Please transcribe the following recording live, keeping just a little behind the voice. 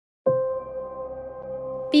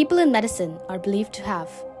People in medicine are believed to have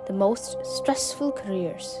the most stressful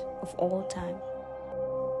careers of all time.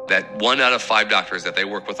 That 1 out of 5 doctors that they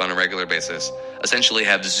work with on a regular basis essentially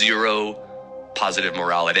have zero positive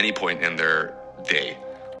morale at any point in their day.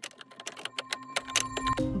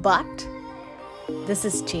 But this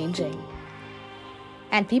is changing.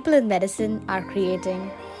 And people in medicine are creating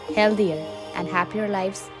healthier and happier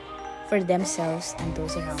lives for themselves and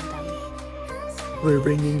those around them. We're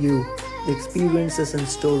bringing you the experiences and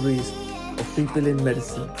stories of people in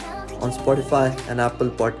medicine on Spotify and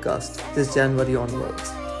Apple Podcast this January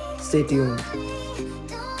onwards. Stay tuned.